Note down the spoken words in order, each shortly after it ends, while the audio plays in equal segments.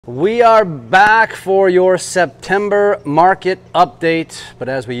We are back for your September market update, but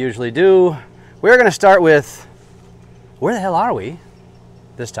as we usually do, we're going to start with, where the hell are we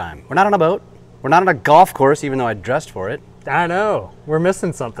this time? We're not on a boat. We're not on a golf course, even though I dressed for it. I know. We're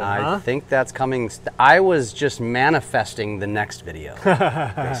missing something, I think that's coming. I was just manifesting the next video,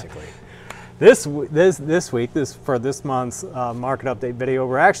 basically. This week, for this month's market update video,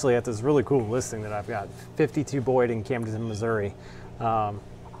 we're actually at this really cool listing that I've got, 52 Boyd in Camden, Missouri.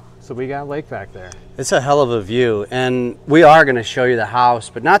 So we got lake back there. It's a hell of a view, and we are going to show you the house,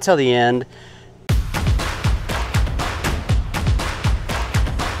 but not till the end.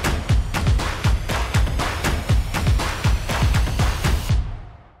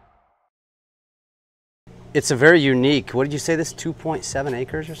 It's a very unique, what did you say, this 2.7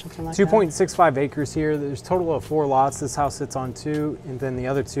 acres or something like that? 2.65 acres here. There's a total of 4 lots. This house sits on 2, and then the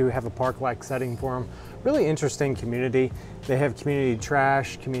other 2 have a park-like setting for them. Really interesting community. They have community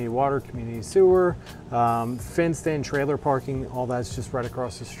trash, community water, community sewer, fenced-in trailer parking. All that's just right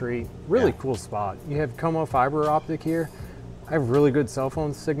across the street. Really cool spot. You have Como fiber optic here. I have really good cell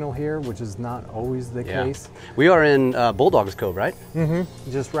phone signal here, which is not always the case. We are in Bulldogs Cove, right?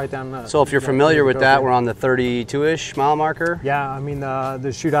 Mm-hmm. Just right down the. So if you're familiar with that, we're on the 32-ish mile marker. Yeah, I mean the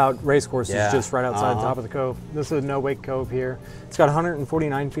shootout race course is just right outside the top of the cove. This is a no wake cove here. It's got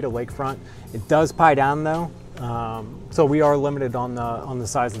 149 feet of lakefront. It does pie down though, so we are limited on the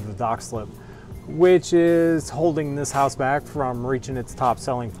size of the dock slip, which is holding this house back from reaching its top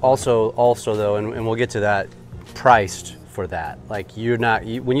selling point. Also though, and we'll get to that, priced for that. Like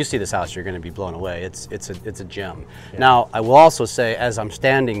when you see this house, you're going to be blown away. It's a gem. Yeah. Now I will also say, as I'm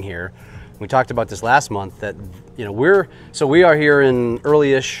standing here, we talked about this last month, that we are here in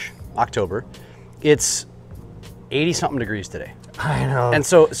early-ish October. It's 80-something degrees today. I know. And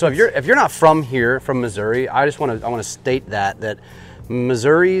so if you're not from here, from Missouri, I want to state that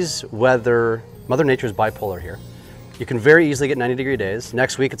Missouri's weather, Mother Nature is bipolar here. You can very easily get 90-degree days.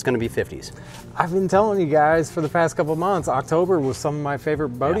 Next week, it's going to be 50s. I've been telling you guys for the past couple of months, October was some of my favorite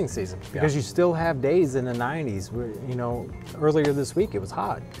boating season, because you still have days in the 90s. Earlier this week, it was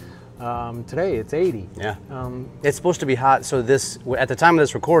hot. Today, it's 80. Yeah. It's supposed to be hot. So at the time of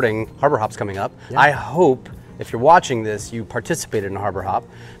this recording, Harbor Hop's coming up. Yeah. I hope, if you're watching this, you participated in Harbor Hop,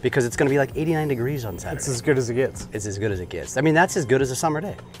 because it's going to be like 89 degrees on Saturday. It's as good as it gets. It's as good as it gets. I mean, that's as good as a summer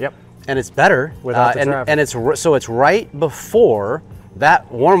day. Yep. And it's better without the traffic. And it's right before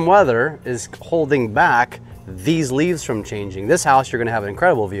that warm weather is holding back these leaves from changing. This house, you're going to have an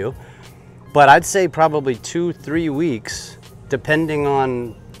incredible view, but I'd say probably 2-3 weeks, depending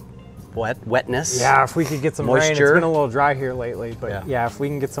on wetness. Yeah, if we could get some moisture. Rain. It's been a little dry here lately, but yeah, if we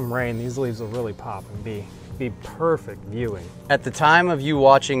can get some rain, these leaves will really pop and be perfect viewing. At the time of you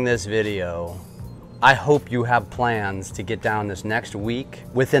watching this video, I hope you have plans to get down this next week,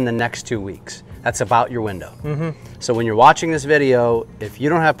 within the next 2 weeks. That's about your window. So when you're watching this video, if you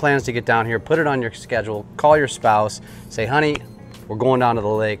don't have plans to get down here, put it on your schedule, call your spouse, say, honey, we're going down to the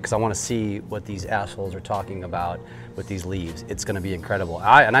lake because I want to see what these assholes are talking about with these leaves. It's going to be incredible.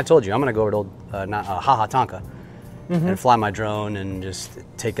 And I told you, I'm going to go over to Ha Ha Tonka and fly my drone and just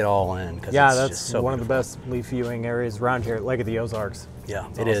take it all in. Yeah, that's just one of the best leaf viewing areas around here, Lake of the Ozarks. Yeah,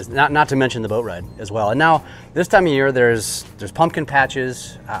 it is. Not to mention the boat ride as well. And now, this time of year, there's pumpkin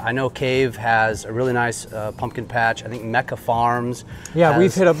patches. I know Cave has a really nice pumpkin patch. I think Mecca Farms. Yeah,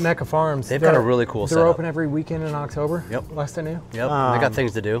 we've hit up Mecca Farms. They've got a really cool setup. They're open every weekend in October. Yep. Last I knew. Yep. They got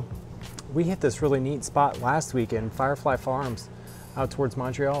things to do. We hit this really neat spot last weekend, Firefly Farms, out towards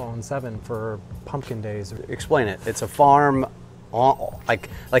Montreal on 7 for pumpkin days. Explain it. It's a farm, like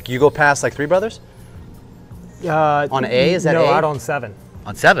you go past like Three Brothers? On A, is that no, A? No, out on 7.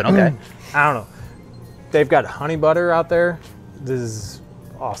 On 7, okay. I don't know. They've got honey butter out there. This is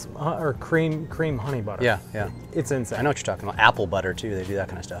awesome. Or cream honey butter. Yeah, yeah. It's insane. I know what you're talking about. Apple butter too, they do that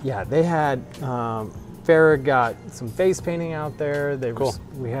kind of stuff. Yeah, they had, Farrah got some face painting out there. Cool.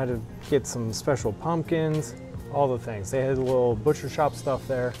 We had to get some special pumpkins, all the things. They had a little butcher shop stuff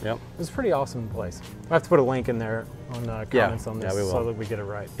there. Yep. It was a pretty awesome place. I have to put a link in there on the comments on this so that we get it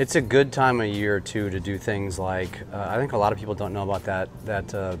right. It's a good time of year too to do things like, I think a lot of people don't know about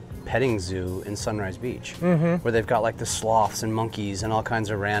that petting zoo in Sunrise Beach, where they've got like the sloths and monkeys and all kinds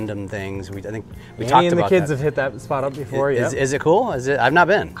of random things. I think we talked about that. And the kids have hit that spot up before. Is it cool? I've not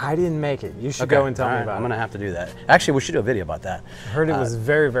been. I didn't make it. You should go and tell me about it. I'm gonna have to do that. Actually, we should do a video about that. I heard it was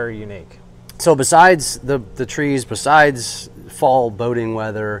very, very unique. So besides the trees, besides fall boating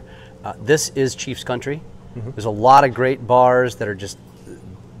weather, this is Chiefs country. There's a lot of great bars that are just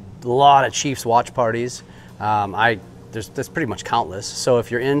a lot of Chiefs watch parties. There's pretty much countless. So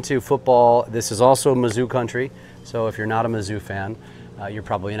if you're into football, this is also Mizzou country. So if you're not a Mizzou fan, You're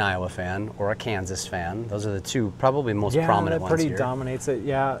probably an Iowa fan or a Kansas fan. Those are the two probably most prominent ones here. Yeah, that pretty dominates it.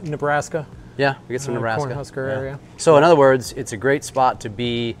 Yeah, Nebraska. Yeah, we get some Nebraska. Cornhusker area. So in other words, it's a great spot to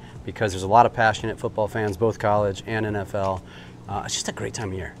be because there's a lot of passionate football fans, both college and NFL. It's just a great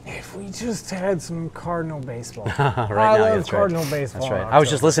time of year. If we just had some Cardinal baseball. I love Cardinal baseball. That's right. I was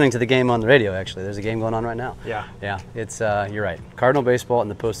just listening to the game on the radio, actually. There's a game going on right now. Yeah. Yeah, it's, you're right. Cardinal baseball in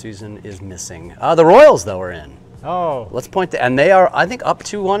the postseason is missing. The Royals, though, are in. Oh. Let's point to, and they are, I think, up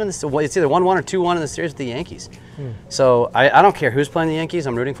 2-1 in the, it's either 1-1 or 2-1 in the series with the Yankees. So I don't care who's playing the Yankees,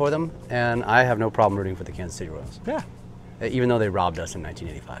 I'm rooting for them, and I have no problem rooting for the Kansas City Royals. Yeah. Even though they robbed us in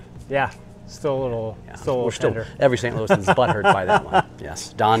 1985. Yeah. Still a little, We're tender. still, every St. Louisan's butthurt by that one.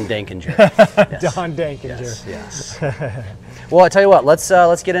 Yes, Don Dankinger. Yes. Don Dankinger. Yes. Well, I tell you what, let's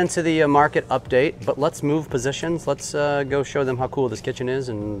get into the market update, but let's move positions. Let's go show them how cool this kitchen is,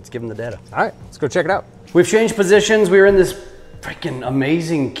 and let's give them the data. All right, let's go check it out. We've changed positions. We're in this freaking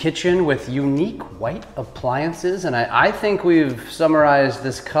amazing kitchen with unique white appliances, and I think we've summarized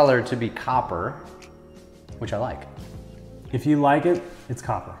this color to be copper, which I like. If you like it, it's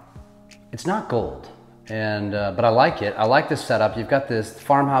copper. It's not gold, and but I like it. I like this setup. You've got this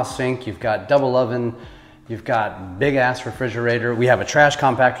farmhouse sink, you've got double oven, you've got big ass refrigerator. We have a trash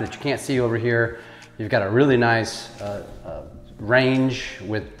compactor that you can't see over here. You've got a really nice range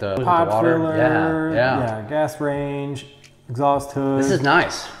with the water. Filler, yeah, gas range, exhaust hood. This is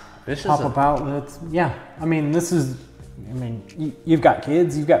nice. This pop-up outlets. Yeah, I mean, you've got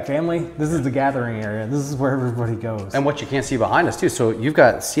kids, you've got family. This is the gathering area. This is where everybody goes. And what you can't see behind us too. So you've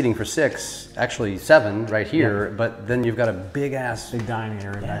got seating for 6, actually 7 right here, but then you've got a big dining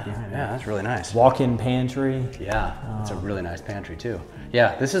area back behind. Yeah, that's really nice. Walk-in pantry. Yeah, it's a really nice pantry too.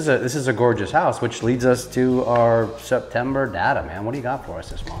 Yeah, this is a gorgeous house, which leads us to our September data, man. What do you got for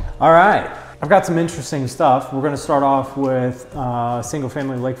us this month? All right, I've got some interesting stuff. We're going to start off with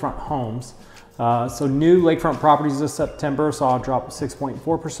single-family lakefront homes. So new lakefront properties this September saw a drop of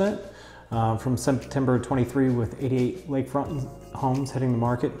 6.4% from September 23 with 88 lakefront homes hitting the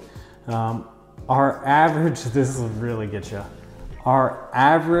market. Our average, this will really get you, our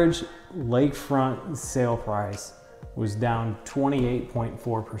average lakefront sale price was down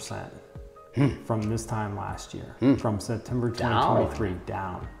 28.4% from this time last year, from September 2023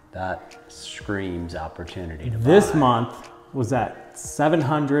 down. That screams opportunity to buy. This month was at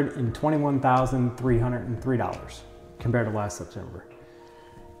 $721,303 compared to last September.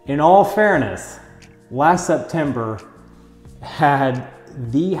 In all fairness, last September had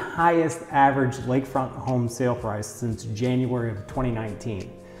the highest average lakefront home sale price since January of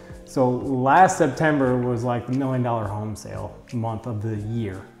 2019. So last September was like the $1 million home sale month of the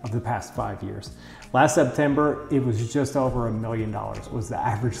year, of the past 5 years. Last September, it was just over $1 million was the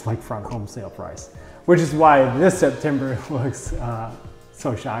average lakefront home sale price, which is why this September looks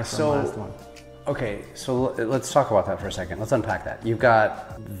so shy from last one. Okay, so let's talk about that for a second. Let's unpack that. You've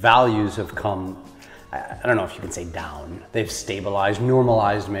got values have come, I don't know if you can say down. They've stabilized,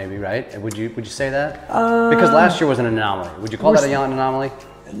 normalized maybe, right? Would you say that? Because last year was an anomaly. Would you call that an anomaly?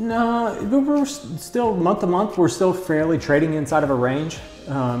 No, we're still month to month, we're still fairly trading inside of a range.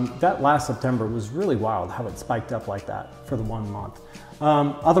 That last September was really wild how it spiked up like that for the 1 month.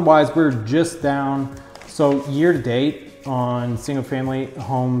 Otherwise, we're just down. So year to date on single family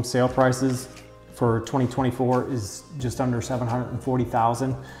home sale prices for 2024 is just under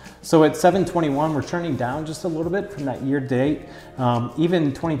 740,000. So at 721, we're turning down just a little bit from that year to date.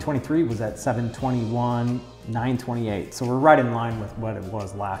 Even 2023 was at 721, 928. So we're right in line with what it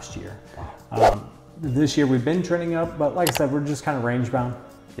was last year. This year we've been trending up, but like I said, we're just kind of range bound.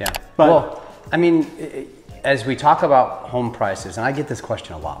 Yeah. But, well, I mean, as we talk about home prices, and I get this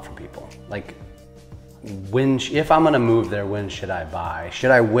question a lot from people, like, if I'm gonna move there, when should I buy?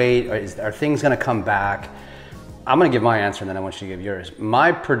 Should I wait? Are things gonna come back? I'm gonna give my answer and then I want you to give yours.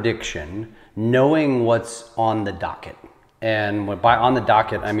 My prediction, knowing what's on the docket, and by on the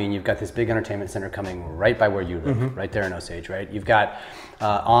docket, I mean you've got this big entertainment center coming right by where you live, right there in Osage, right? You've got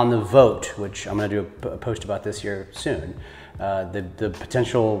on the vote, which I'm gonna do a post about this here soon, the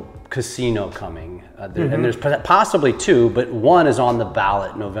potential casino coming. And there's possibly 2, but one is on the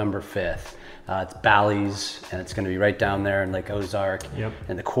ballot November 5th. It's Bally's, and it's going to be right down there in Lake Ozark,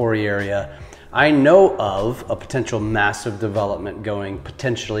 in the quarry area. I know of a potential massive development going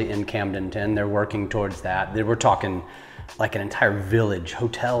potentially in Camdenton. They're working towards that. We're talking like an entire village,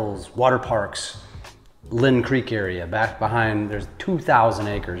 hotels, water parks, Lynn Creek area, back behind, there's 2,000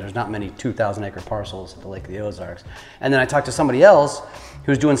 acres. There's not many 2,000 acre parcels at the Lake of the Ozarks. And then I talked to somebody else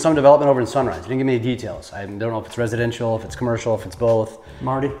who's doing some development over in Sunrise. He didn't give me any details. I don't know if it's residential, if it's commercial, if it's both.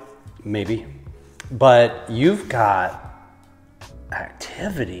 Marty? Maybe. But you've got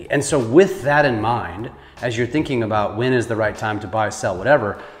activity. And so with that in mind, as you're thinking about when is the right time to buy, sell,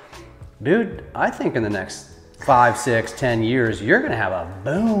 whatever, dude, I think in the next 5, 6, 10 years, you're gonna have a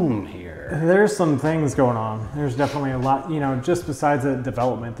boom here. There's some things going on. There's definitely a lot, you know, just besides the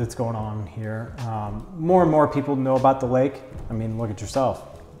development that's going on here. More and more people know about the lake. I mean, look at yourself.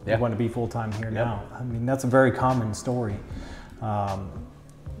 Yeah. You want to be full-time here now. I mean, that's a very common story.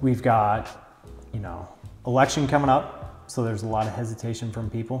 We've got, you know, election coming up, so there's a lot of hesitation from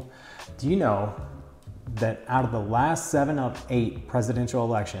people. Do you know that out of the last 7 of 8 presidential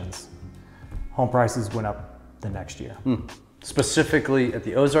elections, home prices went up the next year? Specifically at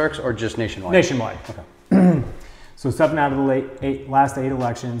the Ozarks or just nationwide? Nationwide. Okay. So 7 out of the last 8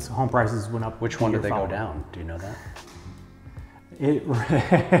 elections, home prices went up. Which one did they go down? Do you know that?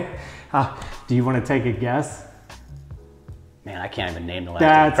 Do you want to take a guess? Man, I can't even name the last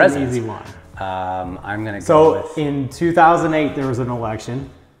That's presidents. an easy one. I'm gonna go So with... in 2008, there was an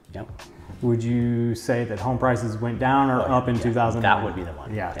election. Yep. Would you say that home prices went down or up in 2009? That would be the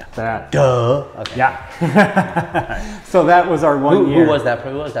one. Yeah. That. Duh. Okay. Yeah. So that was our one year. Who was that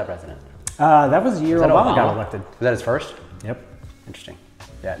president? That was the year Obama got elected. Was that his first? Yep. Interesting.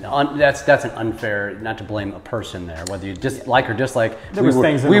 Yeah, no, that's an unfair, not to blame a person there, whether you like or dislike.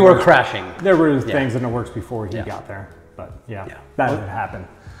 We were crashing. There were things in the works before he got there, but that had happened.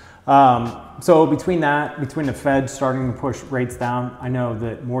 So between the Fed starting to push rates down, I know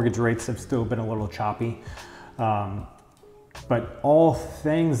that mortgage rates have still been a little choppy, but all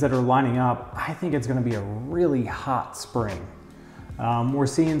things that are lining up, I think it's going to be a really hot spring. We're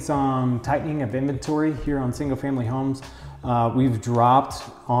seeing some tightening of inventory here on single-family homes. We've dropped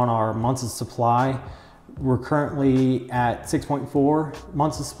on our months of supply. We're currently at 6.4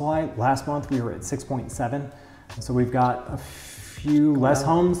 months of supply. Last month we were at 6.7. So we've got a few less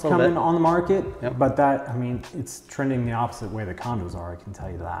homes coming on the market, but that, I mean, it's trending the opposite way the condos are, I can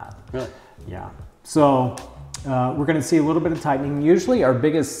tell you that. Really? Yeah. So we're going to see a little bit of tightening. Usually our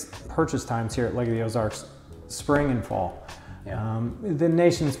biggest purchase times here at Lake of the Ozarks, spring and fall. Yeah. The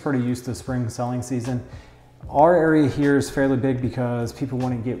nation's pretty used to spring selling season. Our area here is fairly big because people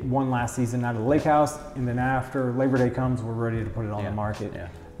want to get one last season out of the lake house, and then after Labor Day comes, we're ready to put it on the market. Yeah.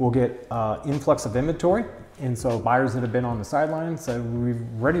 We'll get influx of inventory, and so buyers that have been on the sidelines say we're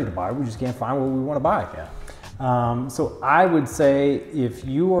ready to buy, we just can't find what we want to buy. Yeah. So I would say if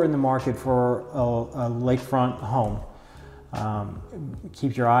you are in the market for a lakefront home,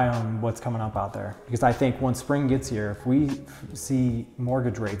 keep your eye on what's coming up out there, because I think once spring gets here, if we see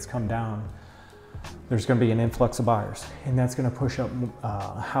mortgage rates come down, there's going to be an influx of buyers, and that's going to push up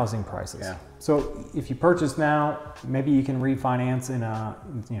housing prices. Yeah. So if you purchase now, maybe you can refinance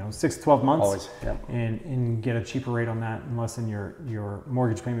in 6 to 12 months. Always, and get a cheaper rate on that and lessen your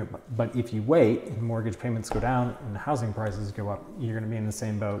mortgage payment. But if you wait and mortgage payments go down and housing prices go up, you're going to be in the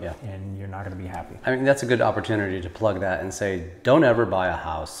same boat, and you're not going to be happy. I mean, that's a good opportunity to plug that and say, don't ever buy a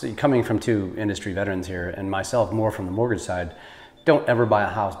house. Coming from 2 industry veterans here, and myself more from the mortgage side, don't ever buy a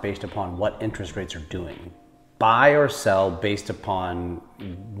house based upon what interest rates are doing. Buy or sell based upon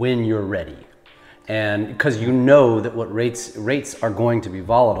when you're ready. And because you know that what rates are going to be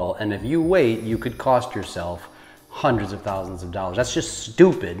volatile, and if you wait, you could cost yourself hundreds of thousands of dollars. That's just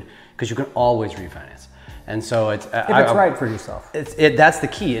stupid, because you can always refinance. And so it's if it's right for yourself. That's the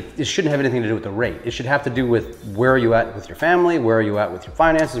key. It shouldn't have anything to do with the rate. It should have to do with where are you at with your family, where are you at with your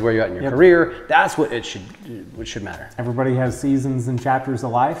finances, where are you at in your career. That's what it should matter. Everybody has seasons and chapters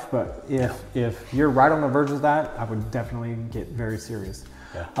of life, but if you're right on the verge of that, I would definitely get very serious.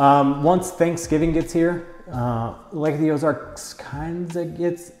 Yeah. Once Thanksgiving gets here, Lake of the Ozarks kind of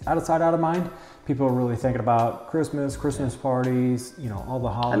gets out of sight, out of mind. People are really thinking about Christmas parties, all the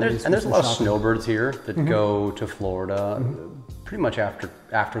holidays. And there's a lot of snowbirds here that go to Florida pretty much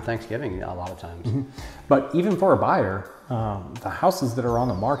after Thanksgiving a lot of times. But even for a buyer, the houses that are on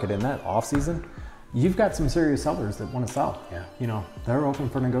the market in that off season, you've got some serious sellers that want to sell. Yeah. They're open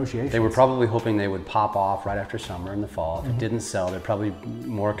for negotiations. They were probably hoping they would pop off right after summer in the fall. If it didn't sell, they're probably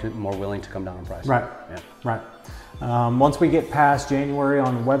more willing to come down in price. Right. Yeah. Right. Once we get past January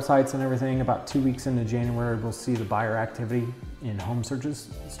on the websites and everything, about 2 weeks into January, we'll see the buyer activity in home searches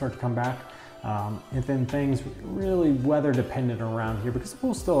start to come back. And then things really weather dependent around here, because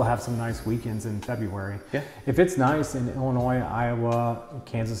we'll still have some nice weekends in February. Yeah. If it's nice in Illinois, Iowa,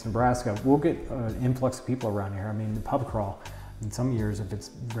 Kansas, Nebraska, we'll get an influx of people around here. I mean, the pub crawl, in some years, if it's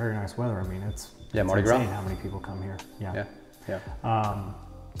very nice weather, I mean, it's Mardi Gras. Insane how many people come here. Yeah.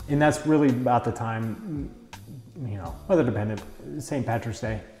 And that's really about the time, weather dependent, St. Patrick's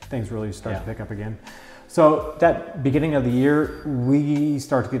Day, things really start to pick up again. So that beginning of the year, we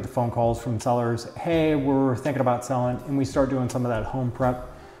start to get the phone calls from sellers. Hey, we're thinking about selling, and we start doing some of that home prep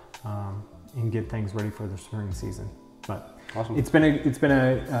and get things ready for the spring season. But awesome. It's been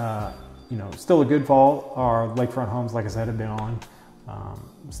a you know, still a good fall. Our lakefront homes, like I said, have been on.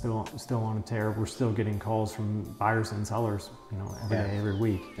 Still on a tear. We're still getting calls from buyers and sellers, you know, every day, every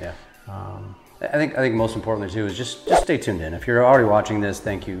week. Yeah. I think most importantly too is just stay tuned in. If you're already watching this,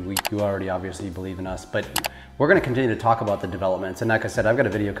 thank you. You already obviously believe in us, but we're going to continue to talk about the developments. And like I said, I've got a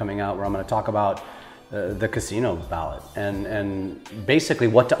video coming out where I'm going to talk about the casino ballot and basically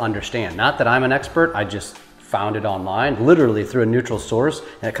what to understand. Not that I'm an expert, I just found it online, literally through a neutral source,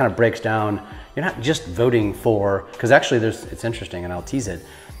 and it kind of breaks down. You're not just voting for, because actually it's interesting, and I'll tease it.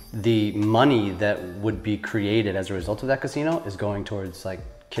 The money that would be created as a result of that casino is going towards like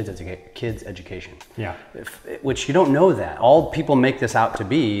kids education. Yeah. Which you don't know that. All people make this out to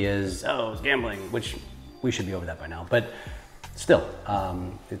be is, oh, it's gambling, which we should be over that by now. But still,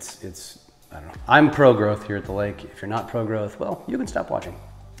 it's I don't know. I'm pro-growth here at the lake. If you're not pro-growth, well, you can stop watching.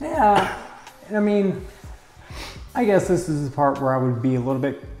 Yeah. I mean, I guess this is the part where I would be a little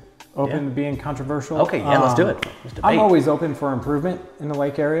bit open to being controversial. Okay, yeah, let's do it. Let's debate. I'm always open for improvement in the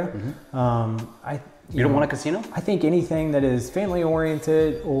lake area. You don't want a casino? I think anything that is family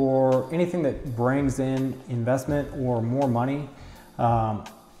oriented or anything that brings in investment or more money,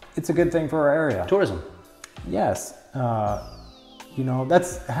 it's a good thing for our area. Tourism. Yes. You know,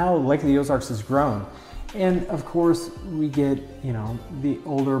 that's how Lake of the Ozarks has grown. And of course we get, you know, the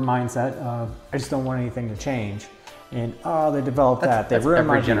older mindset of, I just don't want anything to change. And, oh, they developed that. They ruined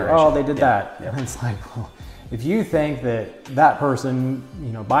my generation. Oh, they did that. And it's like, well, if you think that that person,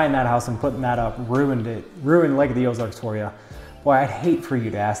 you know, buying that house and putting that up ruined Lake of the Ozarks for you, boy, I'd hate for you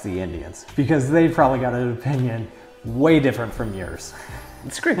to ask the Indians, because they've probably got an opinion way different from yours.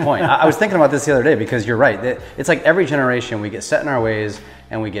 It's a great point. I was thinking about this the other day, because you're right. It's like every generation we get set in our ways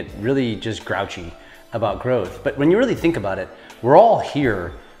and we get really just grouchy about growth. But when you really think about it, we're all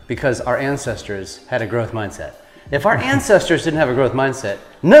here because our ancestors had a growth mindset. If our ancestors didn't have a growth mindset,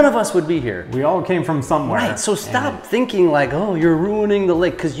 none of us would be here. We all came from somewhere. Right, so stop thinking like, oh, you're ruining the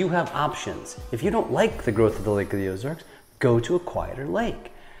lake, because you have options. If you don't like the growth of the Lake of the Ozarks, go to a quieter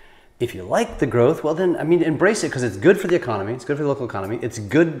lake. If you like the growth, well then, I mean, embrace it, because it's good for the economy, it's good for the local economy, it's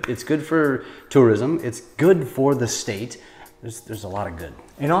good for tourism, it's good for the state. There's a lot of good.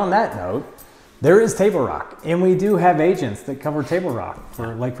 And on that note, there is Table Rock, and we do have agents that cover Table Rock for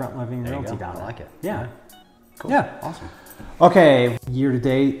Lakefront Living Realty down there. I like it. Yeah. Cool. Yeah. Awesome. Okay, year to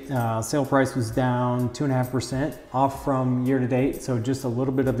date, sale price was down 2.5% off from year to date, so just a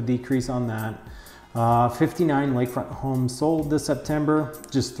little bit of a decrease on that. 59 lakefront homes sold this September,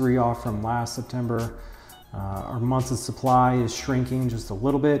 just 3 off from last September. Our months of supply is shrinking just a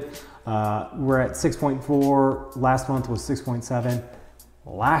little bit. We're at 6.4, last month was 6.7,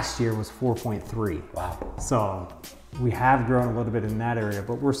 last year was 4.3. Wow. So we have grown a little bit in that area,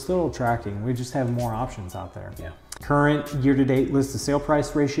 but we're still tracking. We just have more options out there. Yeah. Current year-to-date list to sale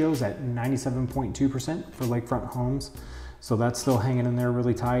price ratios at 97.2% for lakefront homes. So that's still hanging in there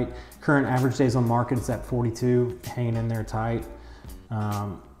really tight. Current average days on market is at 42, hanging in there tight.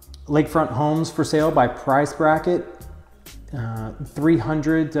 Lakefront homes for sale by price bracket,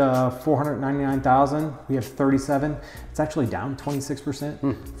 300 to 499,000. We have 37. It's actually down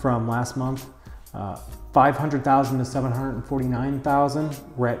 26% from last month. 500,000 to 749,000.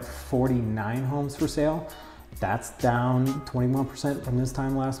 We're at 49 homes for sale. That's down 21% from this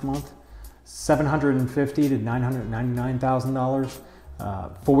time last month. 750 to $999,000.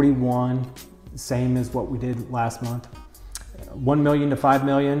 41, same as what we did last month. 1 million to 5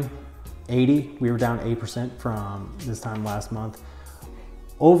 million, 80. We were down 8% from this time last month.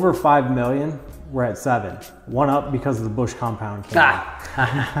 Over 5 million, we're at 7. One up because of the Bush compound.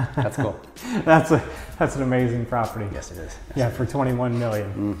 That's cool. That's an amazing property. Yes, it is. Yes, yeah, for 21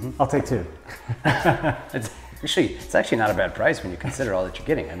 million. I'll take 2. It's actually not a bad price when you consider all that you're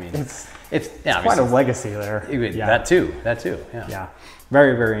getting. I mean, it's quite a legacy there. Yeah. That too. Yeah. Yeah.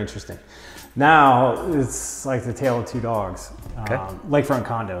 Very, very interesting. Now it's like the tale of 2 dogs. Okay. Lakefront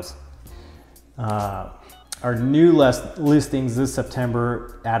condos. Our new listings this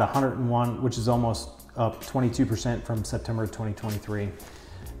September at 101, which is almost up 22% from September 2023.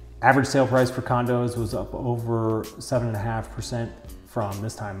 Average sale price for condos was up over 7.5% from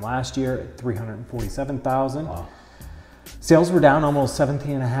this time last year at 347,000. Wow. Sales were down almost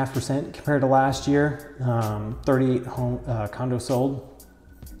 17.5% compared to last year. 38 condos sold.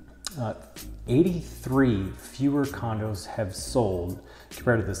 83 fewer condos have sold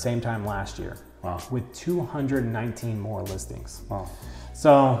compared to the same time last year. Wow. with 219 more listings. Wow.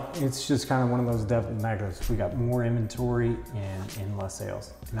 So it's just kind of one of those double negatives. We got more inventory and less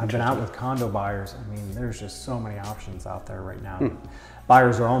sales. And I've been out with condo buyers. I mean, there's just so many options out there right now.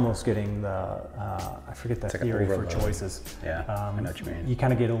 Buyers are almost getting the, I forget that theory for choices. Yeah, I know what you mean. You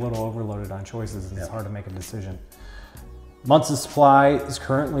kind of get a little overloaded on choices and it's hard to make a decision. Months of supply is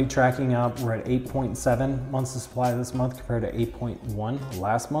currently tracking up. We're at 8.7 months of supply this month compared to 8.1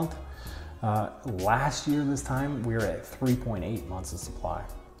 last month. Last year this time we were at 3.8 months of supply.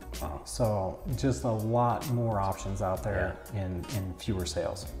 Wow. So just a lot more options out there and fewer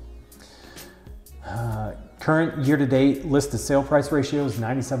sales. Current year-to-date listed sale price ratio is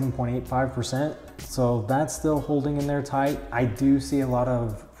 97.85%. So that's still holding in there tight. I do see a lot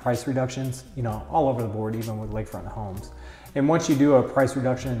of price reductions, you know, all over the board, even with Lakefront homes. And once you do a price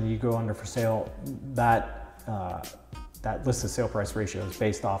reduction and you go under for sale, that listed sale price ratio is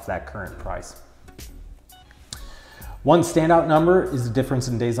based off that current price. One standout number is the difference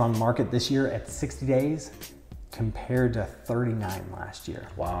in days on market this year at 60 days compared to 39 last year.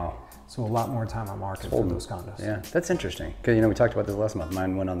 Wow. So a lot more time on market for those condos. Yeah, that's interesting. Because, you know, we talked about this last month.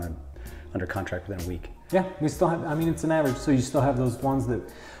 Mine went under contract within a week. Yeah, we still have, I mean, it's an average. So you still have those ones that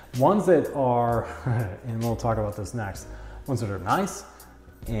are, and we'll talk about this next, ones that are nice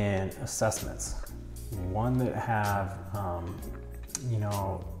and assessments. One that have, you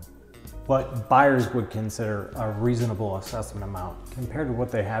know, what buyers would consider a reasonable assessment amount compared to what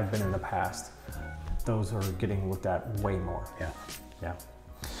they have been in the past. Those are getting looked at way more. Yeah. Yeah.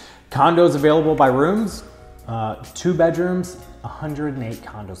 Condos available by rooms, 2 bedrooms, 108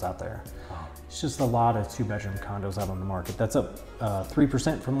 condos out there. Wow. It's just a lot of 2-bedroom condos out on the market. That's up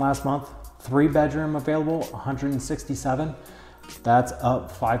 3% from last month. 3-bedroom available, 167. That's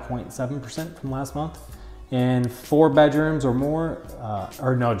up 5.7% from last month. And 4 bedrooms or more,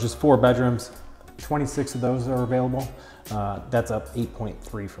 or no, just 4 bedrooms, 26 of those are available. That's up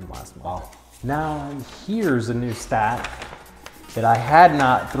 8.3 from last month. Wow. Now, here's a new stat that I had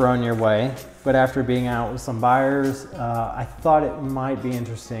not thrown your way, but after being out with some buyers, I thought it might be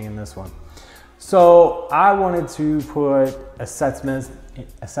interesting in this one. So I wanted to put assessments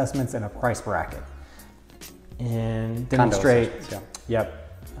in a price bracket and demonstrate,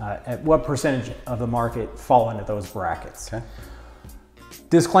 at what percentage of the market fall into those brackets. Okay.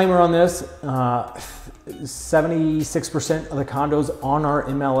 Disclaimer on this, 76% of the condos on our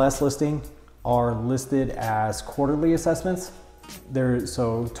MLS listing are listed as quarterly assessments.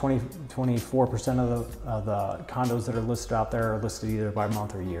 So 24% of the condos that are listed out there are listed either by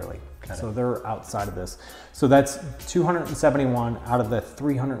month or yearly. So they're outside of this. So that's 271 out of the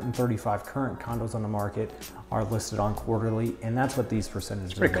 335 current condos on the market are listed on quarterly, and that's what these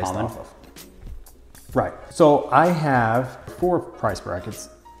percentages are based off of. Right. So I have 4 price brackets.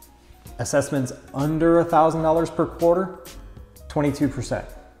 Assessments under $1,000 per quarter, 22%. I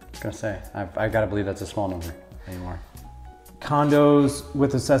was gonna say, I gotta believe that's a small number anymore. Condos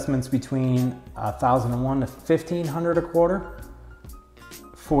with assessments between 1,001 to 1,500 a quarter,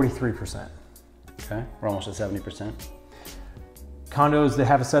 43%. Okay, we're almost at 70%. Condos that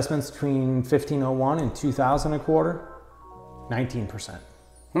have assessments between 1,501 and 2,000 a quarter, 19%.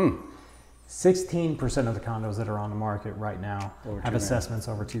 16% of the condos that are on the market right now have assessments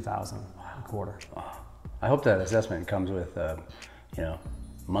over 2,000 a quarter. Wow. I hope that assessment comes with, you know,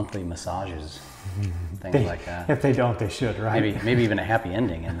 monthly massages, things like that. If they don't, they should, right? Maybe even a happy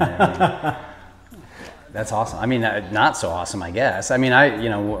ending. And that's awesome. I mean, not so awesome, I guess. I mean, you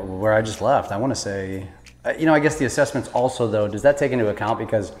know, where I just left, I want to say, you know, I guess the assessments also, though, does that take into account?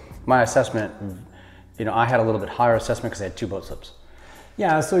 Because my assessment, you know, I had a little bit higher assessment because I had 2 boat slips.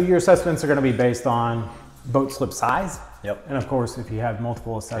 Yeah, so your assessments are going to be based on boat slip size. Yep. And of course, if you have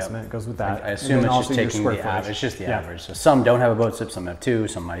multiple assessment, it goes with that. I assume it's just taking the average. It's just the average. So some don't have a boat slip, some have 2,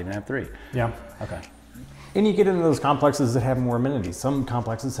 some might even have 3. Yeah. Okay. And you get into those complexes that have more amenities. Some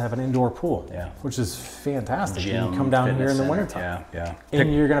complexes have an indoor pool, which is fantastic. Gym, you come down here in the wintertime. Yeah.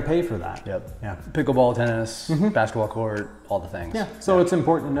 And you're going to pay for that. Yep. Yeah. Pickleball, tennis, basketball court, all the things. Yeah. So it's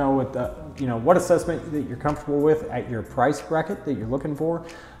important to know what assessment that you're comfortable with at your price bracket that you're looking for,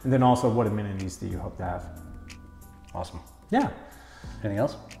 and then also what amenities do you hope to have. Awesome. Yeah. Anything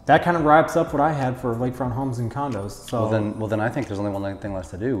else? That kind of wraps up what I had for Lakefront Homes and Condos. So well then I think there's only one thing left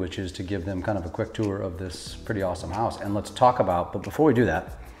to do, which is to give them kind of a quick tour of this pretty awesome house. And let's talk about, but before we do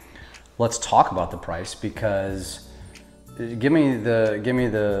that, let's talk about the price, because give me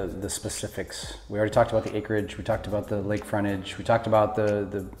the specifics. We already talked about the acreage, we talked about the lake frontage, we talked about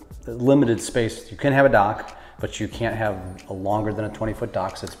the limited space. You can have a dock, but you can't have a longer than a 20-foot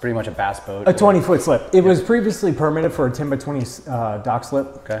dock. So it's pretty much a bass boat. A 20-foot slip. It was previously permitted for a 10 by 20 dock slip.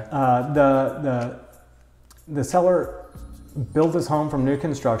 Okay. The seller built this home from new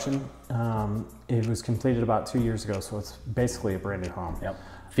construction. It was completed about 2 years ago, so it's basically a brand new home. Yep.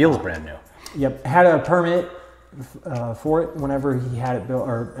 Feels brand new. Yep. Had a permit for it whenever he had it built,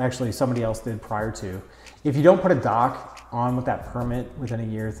 or actually somebody else did prior to. If you don't put a dock on with that permit within a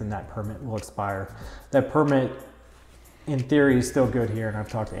year, then that permit will expire. That permit, in theory, is still good here, and I've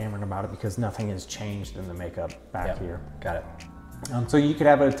talked to Amron about it because nothing has changed in the makeup back here. Got it. So you could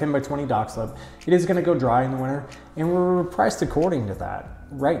have a 10 by 20 dock slip. It is going to go dry in the winter, and we're priced according to that.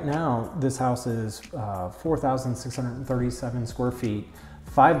 Right now, this house is 4,637 square feet,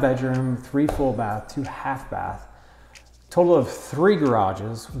 5-bedroom, 3 full bath, 2 half bath, total of 3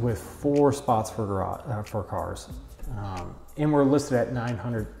 garages with 4 spots for cars, and we're listed at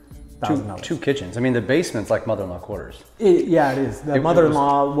 $900,000. 2 kitchens. I mean, the basement's like mother-in-law quarters. Yeah, it is. The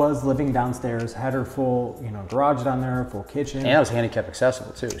mother-in-law was living downstairs, had her full, garage down there, full kitchen. And it was handicap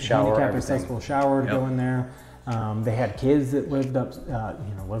accessible too. Shower, handicap everything. accessible shower to go in there. They had kids that lived up,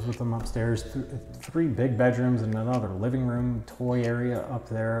 lived with them upstairs. 3 big bedrooms and another living room, toy area up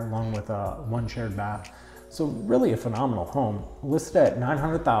there, along with 1 shared bath. So really a phenomenal home. Listed at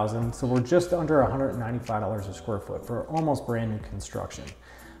 $900,000, so we're just under $195 a square foot for almost brand new construction.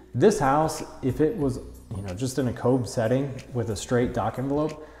 This house, if it was, just in a cove setting with a straight dock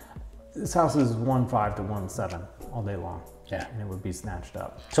envelope, this house is 1.5 to 1.7 all day long. Yeah, and it would be snatched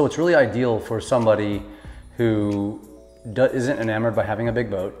up. So it's really ideal for somebody who isn't enamored by having a big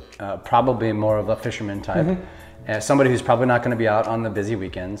boat, probably more of a fisherman type, somebody who's probably not going to be out on the busy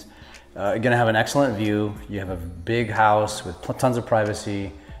weekends. Going to have an excellent view. You have a big house with tons of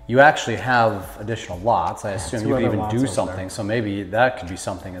privacy. You actually have additional lots. I assume you could even do something. So maybe that could be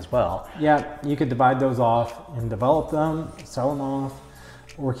something as well. Yeah, you could divide those off and develop them, sell them off,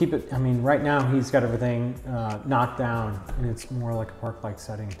 or keep it. I mean, right now he's got everything knocked down, and it's more like a park-like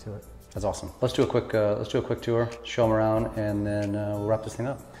setting to it. That's awesome. Let's do a quick tour, show them around, and then we'll wrap this thing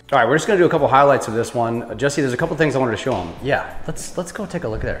up. All right, we're just gonna do a couple highlights of this one. Jesse, there's a couple things I wanted to show them. Yeah, let's go take a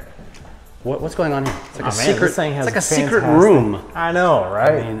look there. What's going on here? It's like this thing has it's like a secret room. I know,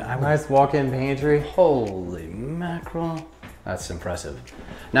 right? I mean, nice walk-in pantry. Holy mackerel. That's impressive.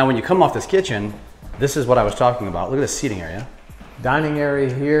 Now, when you come off this kitchen, this is what I was talking about. Look at this seating area. Dining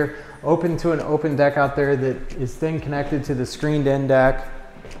area here, open to an open deck out there that is then connected to the screened-in deck.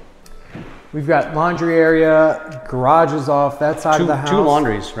 We've got laundry area, garages off that side of the house. 2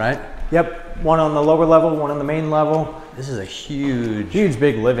 laundries, right? Yep, one on the lower level, one on the main level. This is a huge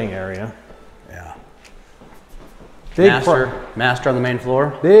big living area. Yeah. Master on the main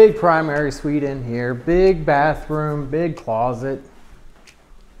floor. Big primary suite in here, big bathroom, big closet.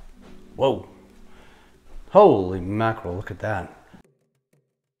 Whoa. Holy mackerel, look at that.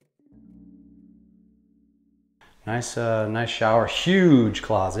 Nice shower, huge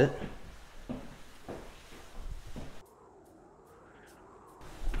closet.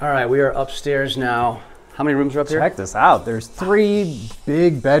 All right, we are upstairs now. How many rooms are up here? Check this out. There's 3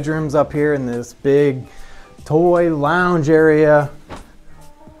 big bedrooms up here in this big toy lounge area.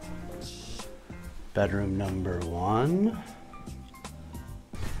 Bedroom number 1.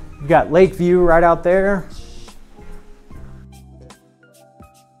 You've got lake view right out there.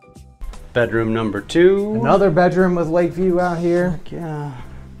 Bedroom number 2. Another bedroom with lake view out here. Yeah.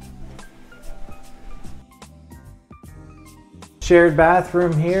 Shared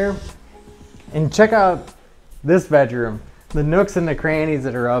bathroom here. And check out this bedroom. The nooks and the crannies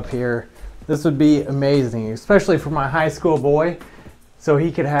that are up here. This would be amazing, especially for my high school boy. So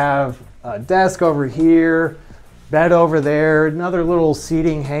he could have a desk over here, bed over there, another little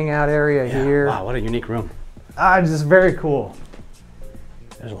seating hangout area here. Wow, what a unique room. Just very cool.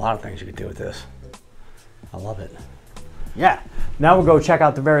 There's a lot of things you could do with this. I love it. Yeah. Now we'll go check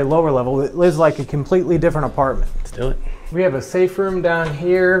out the very lower level. It lives like a completely different apartment. Let's do it. We have a safe room down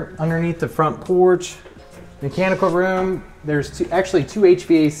here underneath the front porch. Mechanical room. There's actually two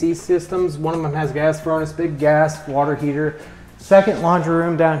HVAC systems. One of them has gas furnace, big gas water heater. Second laundry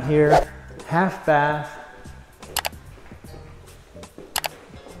room down here. Half bath.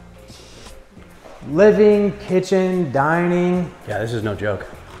 Living, kitchen, dining. Yeah, this is no joke.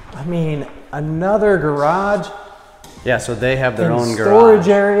 I mean, another garage. Yeah, so they have their own storage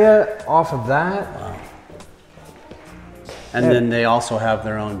area off of that. Wow. And then they also have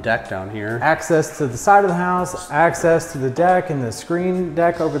their own deck down here. Access to the side of the house, access to the deck and the screen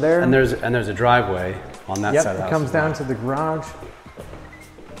deck over there. And there's a driveway on that side of the house. It comes down to the garage.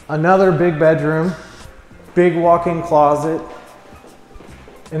 Another big bedroom, big walk-in closet.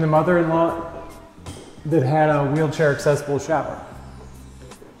 And the mother-in-law that had a wheelchair accessible shower.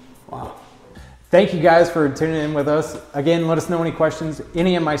 Wow. Thank you guys for tuning in with us. Again, let us know any questions,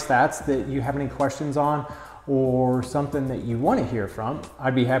 any of my stats that you have any questions on, or something that you want to hear from.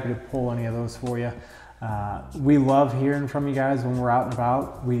 I'd be happy to pull any of those for you. We love hearing from you guys when we're out and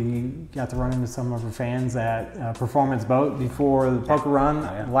about. We got to run into some of our fans at Performance Boat before the poker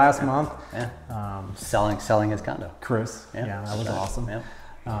run last month. Yeah. Selling his condo. Chris. Yeah, that was awesome.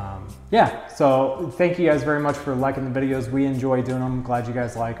 Yeah. So thank you guys very much for liking the videos. We enjoy doing them. Glad you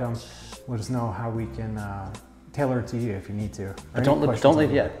guys like them. Let us know how we can tailor it to you if you need to. Don't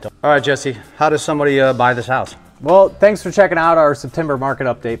leave yet. All right, Jesse, how does somebody buy this house? Well, thanks for checking out our September market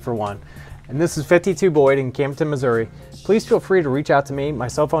update for one. And this is 52 Boyd in Camden, Missouri. Please feel free to reach out to me. My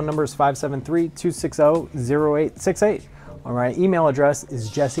cell phone number is 573-260-0868. Or my email address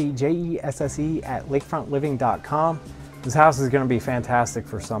is Jesse, Jesse at lakefrontliving.com. This house is going to be fantastic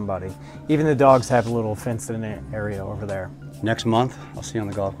for somebody. Even the dogs have a little fenced-in area over there. Next month, I'll see you on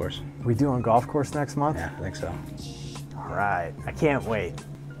the golf course. We doing golf course next month? Yeah, I think so. All right, I can't wait.